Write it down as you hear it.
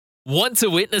Want to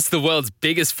witness the world's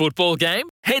biggest football game?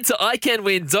 Head to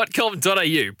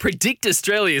iCanWin.com.au, predict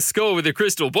Australia's score with a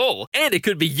crystal ball, and it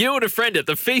could be you and a friend at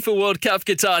the FIFA World Cup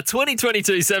Qatar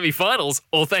 2022 semi-finals,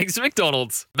 all thanks to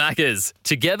McDonald's. Maccas,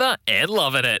 together and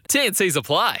loving it. TNCs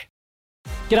apply.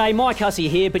 G'day, Mike Hussey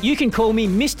here, but you can call me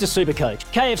Mr. Supercoach.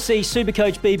 KFC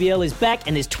Supercoach BBL is back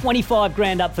and there's 25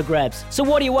 grand up for grabs. So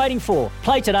what are you waiting for?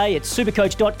 Play today at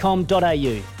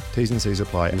supercoach.com.au. T's and C's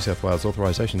apply. New South Wales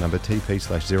authorisation number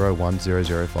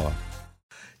TP/01005.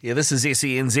 Yeah, this is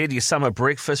SENZ, your summer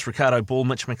breakfast. Ricardo Ball,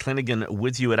 Mitch McClenaghan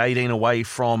with you at 18 away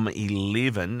from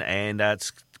 11. And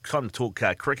it's time to talk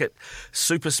cricket.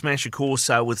 Super Smash, of course,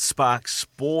 with Spark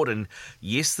Sport. And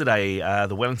yesterday,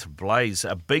 the Wellington Blaze,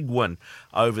 a big win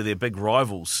over their big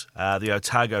rivals, the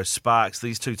Otago Sparks.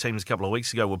 These two teams a couple of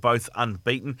weeks ago were both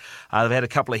unbeaten. They've had a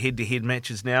couple of head-to-head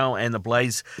matches now, and the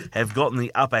Blaze have gotten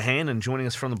the upper hand. And joining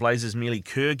us from the Blaze is Melly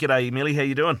Kerr. G'day, Melly. How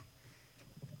you doing?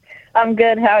 I'm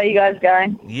good. How are you guys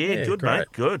going? Yeah, good, great.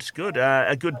 mate. Good.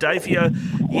 A good day for you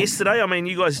yesterday. I mean,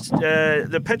 you guys,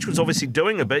 the pitch was obviously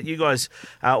doing a bit. You guys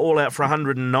are all out for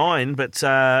 109, but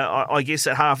I guess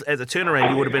at the turnaround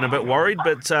you would have been a bit worried.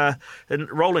 But in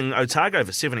rolling Otago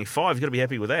for 75, you've got to be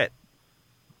happy with that.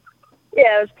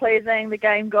 Yeah, it was pleasing. The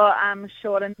game got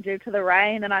shortened due to the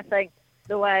rain, and I think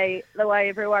the way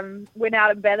everyone went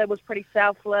out and batted was pretty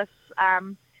selfless,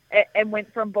 and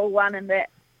went from ball one, and that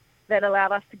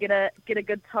allowed us to get a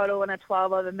good total in a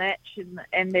 12-over match,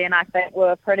 and then I think we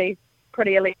were pretty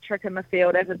electric in the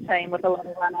field as a team with a lot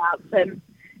of run-outs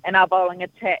and our bowling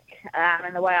attack,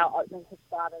 and the way our openings have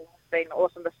started has been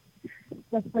awesome this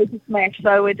Super Smash.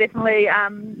 So we're definitely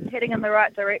heading in the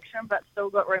right direction, but still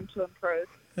got room to improve.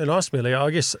 Yeah, nice, Melly. I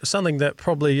guess something that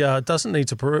probably doesn't need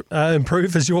to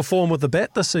improve is your form with the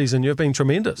bat this season. You've been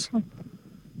tremendous.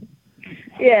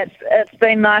 Yeah, it's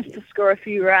been nice to score a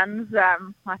few runs.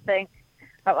 I think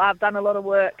I've done a lot of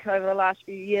work over the last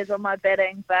few years on my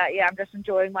batting, but yeah, I'm just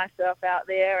enjoying myself out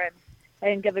there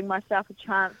and giving myself a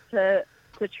chance to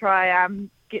try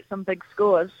get some big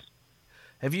scores.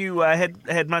 Have you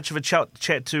had much of a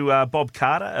chat to Bob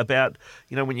Carter about,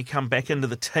 when you come back into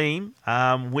the team,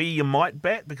 where you might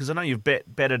bat? Because I know you've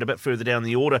batted a bit further down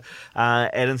the order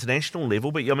at international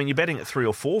level, but I mean, you're batting at 3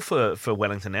 or 4 for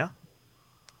Wellington now.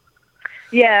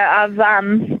 Yeah, I've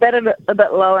batted a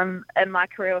bit low in my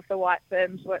career with the White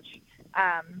Ferns, which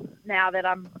now that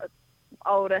I'm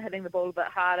older, hitting the ball a bit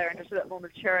harder and just a bit more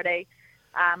maturity,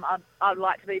 I'd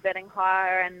like to be batting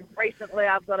higher. And recently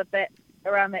I've got a bat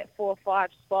around that 4 or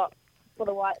 5 spot for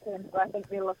the White Ferns, but I think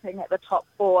they're looking at the top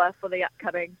 4 for the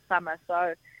upcoming summer.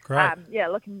 So,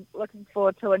 looking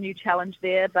forward to a new challenge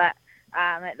there, but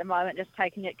at the moment just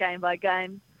taking it game by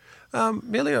game.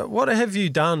 Melia, what have you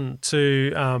done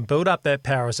to build up that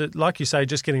power? Is it, like you say,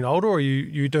 just getting older, or are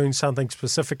you doing something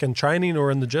specific in training or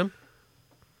in the gym?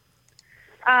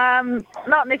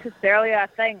 Not necessarily. I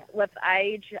think with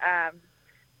age,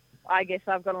 I guess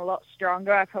I've gotten a lot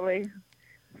stronger. I probably,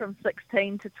 from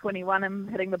 16 to 21, I'm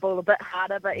hitting the ball a bit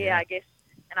harder. But yeah, I guess,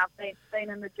 and I've been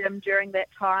in the gym during that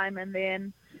time, and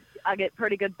then I get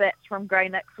pretty good bats from Grey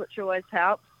Nicks, which always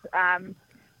helps.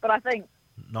 But I think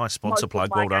nice sponsor plug,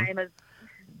 well done.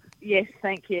 Yes,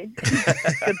 thank you.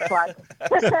 Good plug.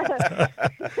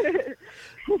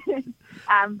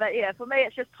 But yeah, for me,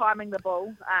 it's just timing the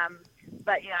ball.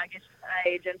 But yeah, I guess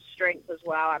age and strength as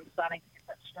well. I'm starting to get a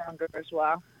bit stronger as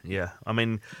well. Yeah, I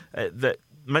mean,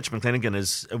 Mitch McClenaghan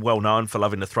is well known for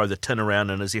loving to throw the tin around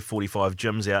in his F45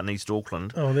 gyms out in East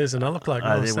Auckland. Oh, there's another plug.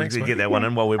 Nice, we thanks, get that one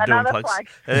in while we're doing another plugs.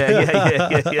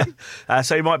 Plug. Yeah.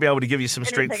 So he might be able to give you some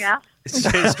strength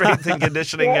and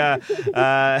conditioning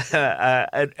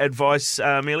advice,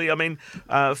 Melly. I mean,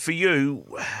 for you,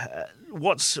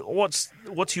 what's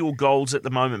your goals at the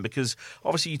moment? Because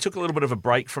obviously you took a little bit of a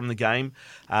break from the game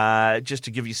just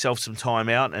to give yourself some time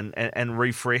out and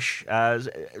refresh.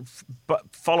 But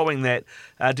following that,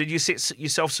 did you set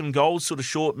yourself some goals, sort of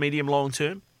short, medium, long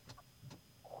term?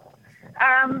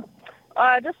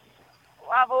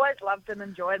 I've always loved and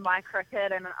enjoyed my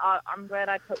cricket, and I'm glad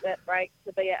I took that break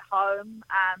to be at home.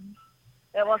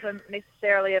 It wasn't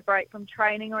necessarily a break from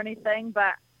training or anything,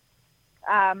 but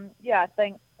I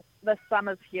think this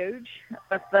summer's huge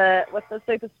with the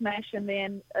Super Smash and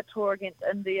then a tour against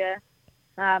India,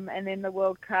 and then the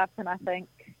World Cup. And I think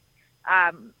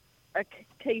a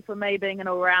key for me being an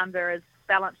all-rounder is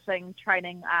balancing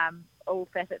training all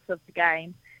facets of the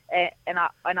game, and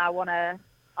I want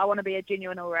to be a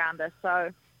genuine all-rounder.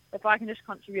 So if I can just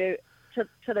contribute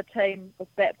to the team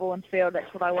with bat, ball and field,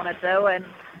 that's what I want to do,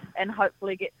 and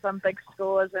hopefully get some big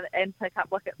scores and pick up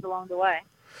wickets along the way.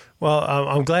 Well,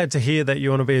 I'm glad to hear that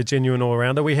you want to be a genuine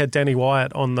all-rounder. We had Danny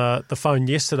Wyatt on the phone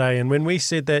yesterday, and when we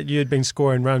said that you'd been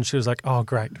scoring runs, she was like, oh,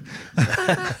 great.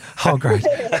 Oh, great.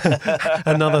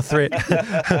 Another threat.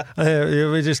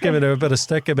 We're just giving her a bit of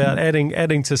stick about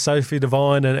adding to Sophie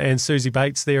Devine and Susie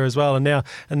Bates there as well, and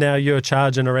now you're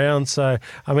charging around. So,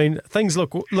 I mean, things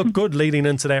look good leading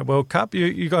into that World Cup.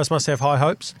 You guys must have high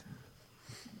hopes.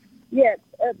 Yeah,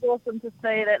 it's awesome to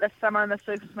see that this summer in the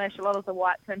Super Smash, a lot of the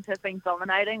white teams have been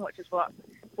dominating, which is what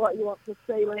you want to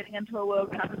see leading into a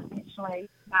World Cup, essentially.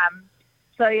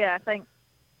 So, yeah, I think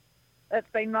it's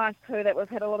been nice, too, that we've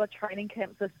had a lot of training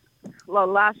camps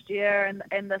last year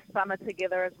and this summer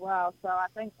together as well. So I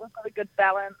think we've got a good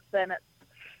balance, and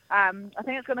I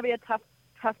think it's going to be a tough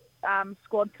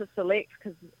squad to select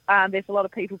because there's a lot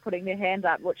of people putting their hand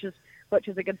up, which is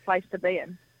a good place to be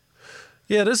in.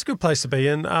 Yeah, it is a good place to be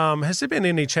in. Has there been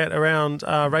any chat around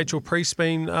Rachel Priest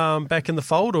being back in the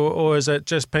fold, or is it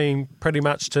just been pretty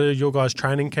much to your guys'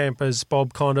 training camp? Has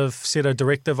Bob kind of set a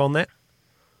directive on that?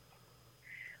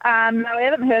 No, we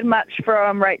haven't heard much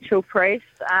from Rachel Priest.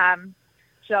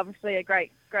 She's obviously a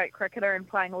great cricketer and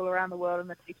playing all around the world in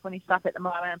the T20 stuff at the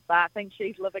moment, but I think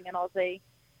she's living in Aussie.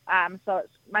 So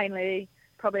it's mainly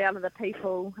probably out of the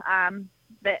people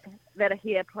that are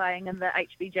here playing in the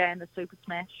HBJ and the Super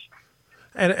Smash.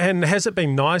 And has it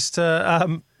been nice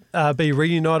to be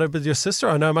reunited with your sister?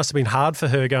 I know it must have been hard for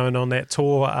her going on that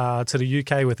tour to the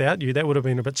UK without you. That would have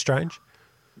been a bit strange.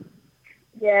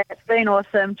 Yeah, it's been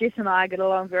awesome. Jess and I get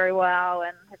along very well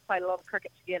and have played a lot of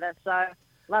cricket together. So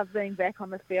love being back on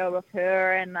the field with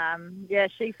her. And,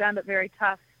 she found it very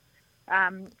tough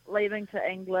leaving to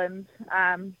England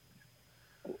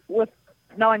with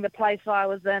knowing the place I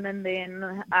was in. And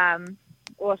then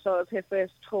also it was her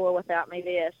first tour without me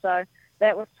there. So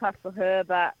that was tough for her,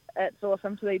 but it's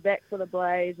awesome to be back for the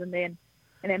Blaze and then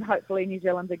hopefully New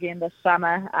Zealand again this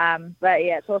summer. But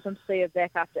yeah, it's awesome to see her back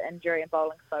after injury and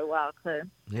bowling so well too.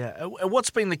 Yeah,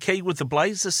 what's been the key with the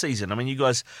Blaze this season? I mean, you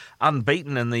guys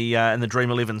unbeaten in the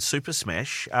Dream 11 Super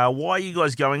Smash. Why are you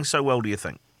guys going so well, do you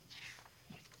think?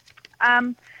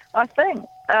 I think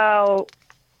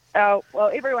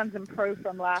everyone's improved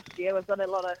from last year. We've got a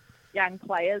lot of young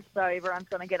players, so everyone's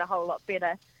going to get a whole lot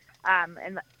better.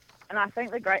 And I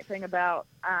think the great thing about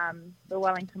the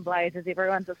Wellington Blaze is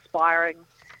everyone's aspiring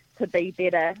to be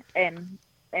better and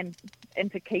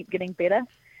to keep getting better.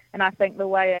 And I think the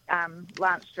way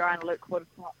Lance Stroh and Luke Wood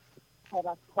have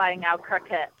us playing our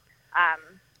cricket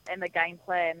and the game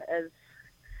plan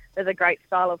is a great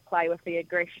style of play with the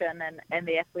aggression and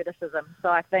the athleticism. So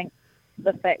I think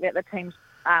the fact that the team's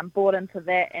bought into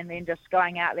that and then just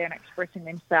going out there and expressing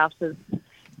themselves has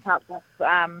helped us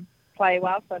play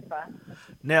well so far.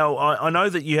 Now, I know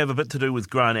that you have a bit to do with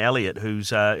Grant Elliott,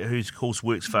 who's of course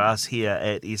works for us here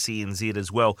at SENZ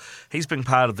as well. He's been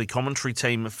part of the commentary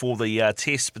team for the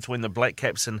test between the Black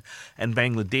Caps and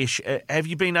Bangladesh. Have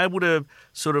you been able to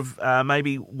sort of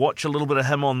maybe watch a little bit of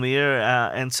him on there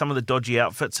and some of the dodgy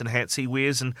outfits and hats he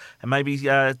wears and maybe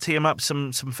tee him up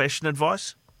some fashion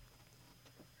advice?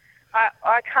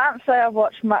 I can't say I've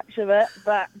watched much of it,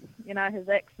 but, his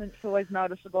accent's always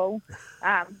noticeable.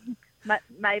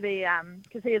 Maybe,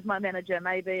 because he is my manager,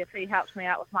 maybe if he helps me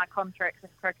out with my contracts in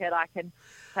cricket, I can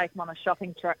take him on a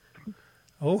shopping trip.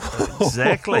 Oh,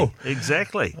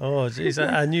 exactly. Oh, geez,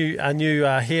 a new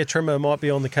hair trimmer might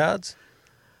be on the cards.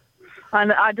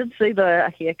 I did see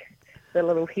the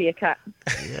little haircut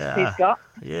he's got.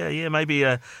 Yeah, maybe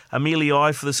a mealy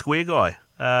eye for the square guy.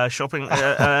 Shopping,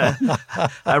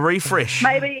 a refresh.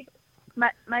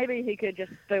 Maybe he could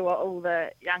just do what all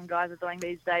the young guys are doing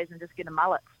these days and just get a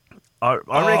mullet. I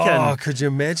reckon. Oh, could you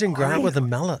imagine Grant with a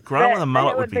mullet? Grant with a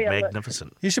mullet would be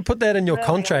magnificent. You should put that in your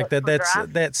contract.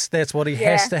 That's what he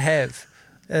has to have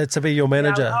to be your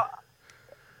manager. Yeah,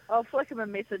 I'll flick him a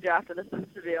message after this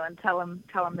interview and tell him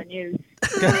the news.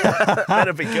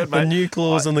 That'd be good, mate. A new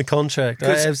clause in the contract.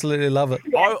 I absolutely love it.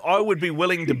 I would be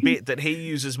willing to bet that he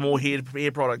uses more hair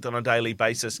product on a daily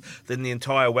basis than the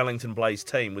entire Wellington Blaze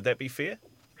team. Would that be fair?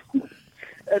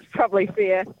 It's probably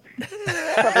fair.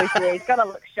 He's got to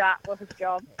look sharp with his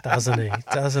job. Doesn't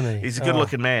he? He's a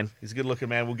good-looking man.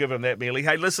 We'll give him that, Mealy.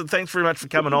 Hey, listen, thanks very much for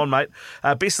coming on, mate.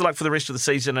 Best of luck for the rest of the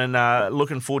season and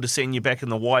looking forward to seeing you back in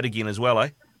the white again as well, eh?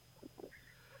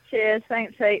 Cheers.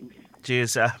 Thanks, heaps.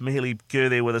 Cheers. Mealy Kerr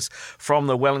there with us from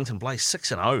the Wellington Blaze.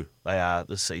 6-0 they are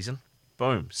this season.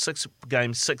 Boom. 6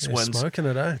 games, 6 wins. Smoking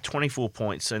it, eh? 24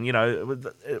 points. And,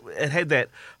 it had that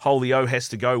whole the O has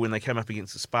to go when they came up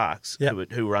against the Sparks,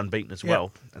 who were unbeaten as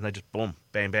well. And they just, boom,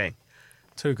 bang, bang.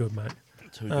 Too good, mate.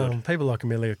 Too good. People like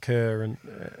Amelia Kerr and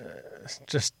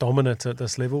just dominant at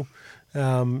this level.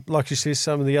 Like you said,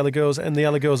 some of the other girls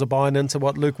are buying into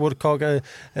what Luke Woodcock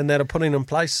and that are putting in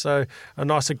place. So a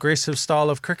nice aggressive style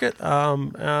of cricket.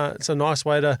 It's a nice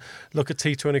way to look at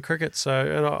T20 cricket.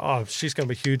 So she's going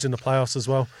to be huge in the playoffs as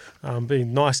well. Be a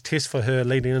nice test for her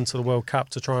leading into the World Cup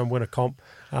to try and win a comp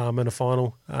in a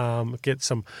final. Get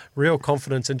some real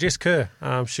confidence. And Jess Kerr,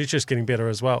 she's just getting better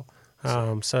as well.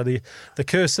 So the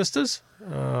Kerr sisters.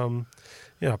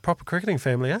 Proper cricketing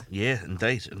family, eh? Yeah,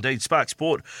 indeed. Spark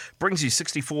Sport brings you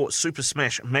 64 Super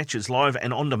Smash matches live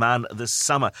and on demand this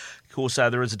summer. Of course,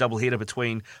 there is a doubleheader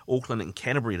between Auckland and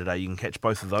Canterbury today. You can catch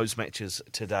both of those matches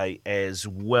today as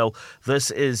well.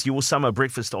 This is your summer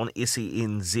breakfast on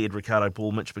SENZ. Ricardo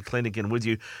Ball, Mitch McClenaghan with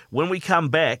you. When we come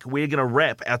back, we're going to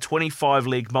wrap our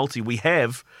 25-leg multi. We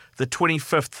have the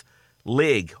 25th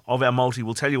leg of our multi.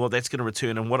 We'll tell you what that's going to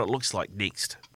return and what it looks like next.